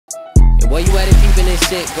While you at it peeping this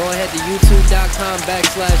shit, go ahead to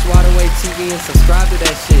youtube.com/WaterWaveTV and subscribe to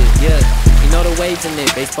that shit. Yeah, you know the waves in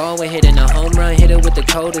it. Baseball we're hitting a home run, hit it with the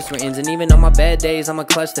coldest rains. And even on my bad days, I'm a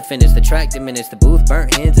clutch to finish. The track diminish, the booth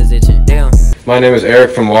burnt, hands is itching. Damn. My name is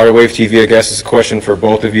Eric from WaterWave TV. I guess it's a question for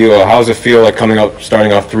both of you. How does it feel like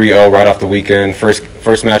starting off 3-0 right off the weekend?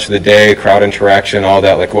 First match of the day, crowd interaction, all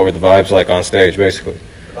that. Like, what were the vibes like on stage, basically?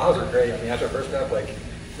 The vibes were great. I mean, after our first map, like,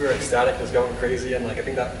 we were ecstatic, just going crazy, and like I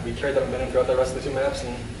think that we carried that momentum throughout the rest of the two maps,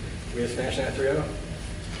 and we just finished at 3-0.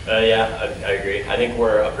 Yeah, I agree. I think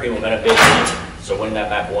we're a pretty momentum-based team, so winning that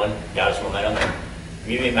map 1 got us momentum.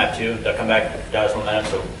 Maybe map 2, that comeback got us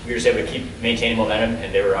momentum, so we were just able to keep maintaining momentum,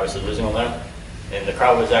 and they were obviously losing momentum. And the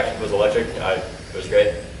crowd was electric. It was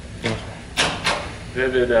great.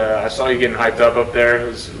 Vivid, I saw you getting hyped up there. It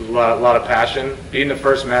was a lot of passion. Being the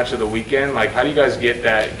first match of the weekend, like, how do you guys get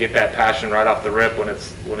that passion right off the rip when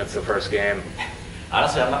it's the first game?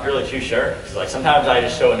 Honestly, I'm not really too sure. Cause, like, sometimes I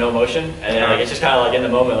just show no emotion, and then, like, it's just kind of like in the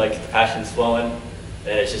moment, like the passion's flowing,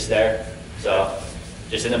 and it's just there. So,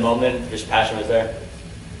 just in the moment, just passion was there.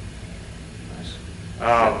 Nice.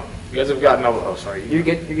 You guys have gotten You're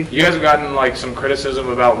good. You guys have gotten like some criticism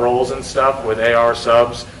about roles and stuff with AR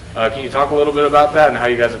subs. Can you talk a little bit about that and how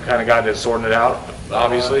you guys have kind of gotten to sorting it out?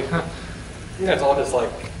 Obviously. I think it's all just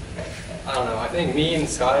like, I don't know. I think me and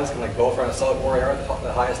Skies can like both run a sub or AR at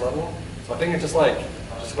the highest level. So I think it's just like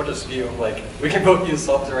we'll just view like we can both use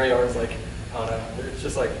subs or ARs. Like I don't know. It's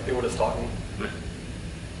just like people just talking.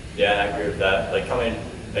 Yeah, and I agree with that. Like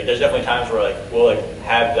there's definitely times where like we'll like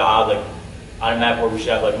have the odd like. On a map where we should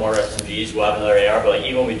have like more SMGs, we'll have another AR, but like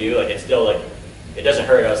even when we do, like it's still like it doesn't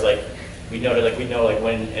hurt us. Like we know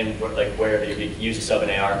when and like where to use a sub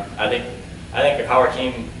and AR. I think how our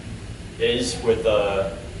team is with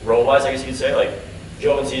role wise, I guess you could say. Like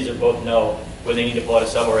Joe and Caesar both know when they need to pull out a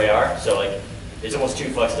sub or AR, so like it's almost 2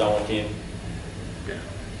 flexes on one team. Yeah.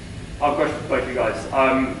 I have a question for both of you guys.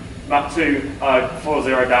 Map 2,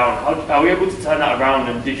 4-0 down. Are we able to turn that around?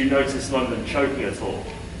 And did you notice London choking at all?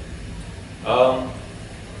 When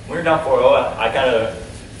we were down 4-0, I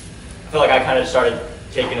feel like I kind of started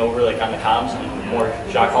taking over like on the comms and more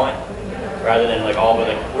shot calling, rather than like we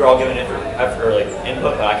were all giving effort or like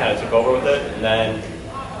input, but I kind of took over with it. And then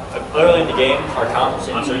early in the game, our comms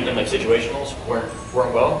in certain like situationals weren't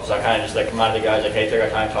well, so I kind of just like reminded the guys like, hey, take our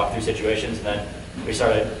time, talk through situations, and then we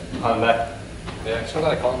started coming back. Yeah, just kind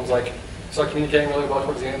of like comms like start communicating really well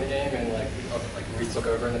towards the end of the game, and like we took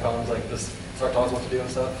over in the comms, like just start telling us what to do and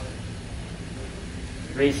stuff.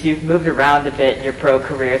 Reese, you've moved around a bit in your pro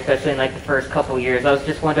career, especially in like the first couple years. I was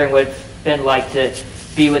just wondering what it's been like to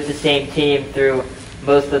be with the same team through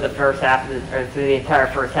most of the first half of or through the entire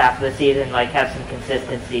first half of the season, like have some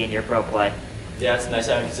consistency in your pro play. Yeah, it's nice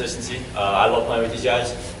having consistency. I love playing with these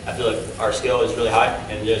guys. I feel like our skill is really high,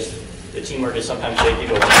 and just the teamwork is sometimes shaky,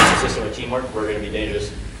 but when we're consistent with teamwork, we're going to be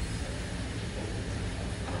dangerous.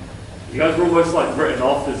 You guys were almost like written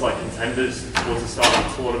off as like contenders towards the start of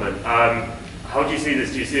the tournament. How do you see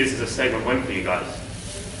this? Do you see this as a statement win for you guys?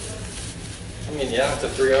 I mean, yeah, it's a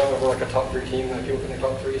 3-0. We're like a top 3 team that people think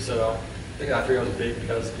top 3, so I think that 3-0 is big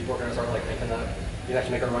because people are going to start like thinking that you can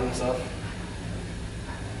actually make a run and stuff.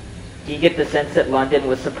 Do you get the sense that London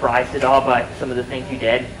was surprised at all by some of the things you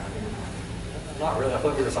did? Not really. I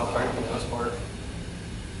feel like we were South China for the most part.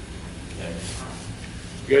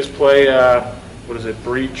 You guys play, what is it,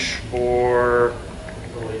 Breach or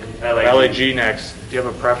LAG next? Do you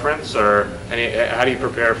have a preference, or how do you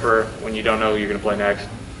prepare for when you don't know who you're going to play next?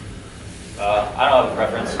 I don't have a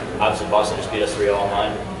preference. Obviously, Boston just beat us 3-0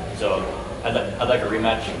 online, so I'd like a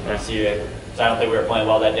rematch. I don't think we were playing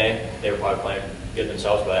well that day. They were probably playing good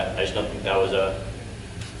themselves, but I just don't think that was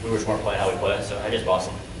we were just more playing how we play. So I guess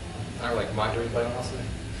Boston. I don't like mind replay, honestly.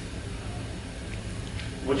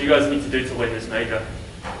 What do you guys need to do to win this major?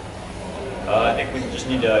 I think we just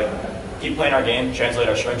need to keep playing our game, translate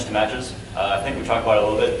our scrims to matches. I think we talked about it a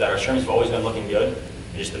little bit, that our scrims have always been looking good.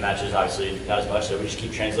 Just the matches, obviously, not as much, so we just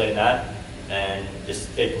keep translating that and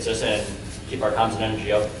just stay consistent and keep our comms and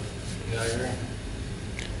energy up. Yeah, I agree.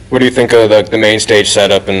 What do you think of the main stage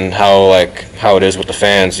setup and how it is with the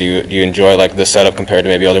fans? Do you enjoy like this setup compared to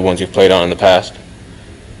maybe other ones you've played on in the past?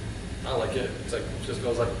 I like it. It's like it just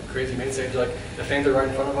goes like crazy main stage. Like the fans are right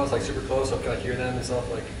in front of us, like super close, so I can like hear them and stuff.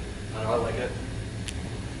 Like I don't know, I like it.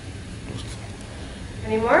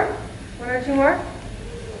 Any more? 1 or 2 more?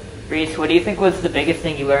 Reese, what do you think was the biggest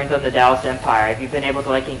thing you learned on the Dallas Empire? Have you been able to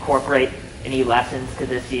like incorporate any lessons to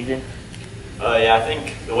this season? Yeah, I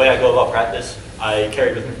think the way I go about practice, I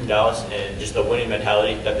carried with me from Dallas, and just the winning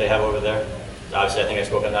mentality that they have over there. Obviously, I think I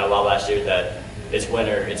spoke on that a lot last year, that it's win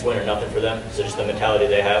or nothing for them. So just the mentality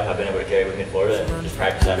they have, I've been able to carry with me in Florida and just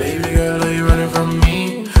practice that. Baby girl, are you running from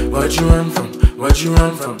me? What you run from? What you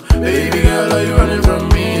run from? Baby girl, are you running from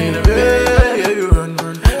me? In the bed, yeah, you run.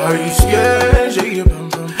 Are you scared? Shake your bum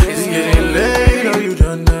bum. Is it getting late? Are you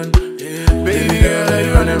done? Yeah. Baby girl, are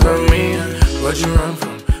you running from me? What you run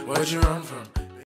from? What you run from?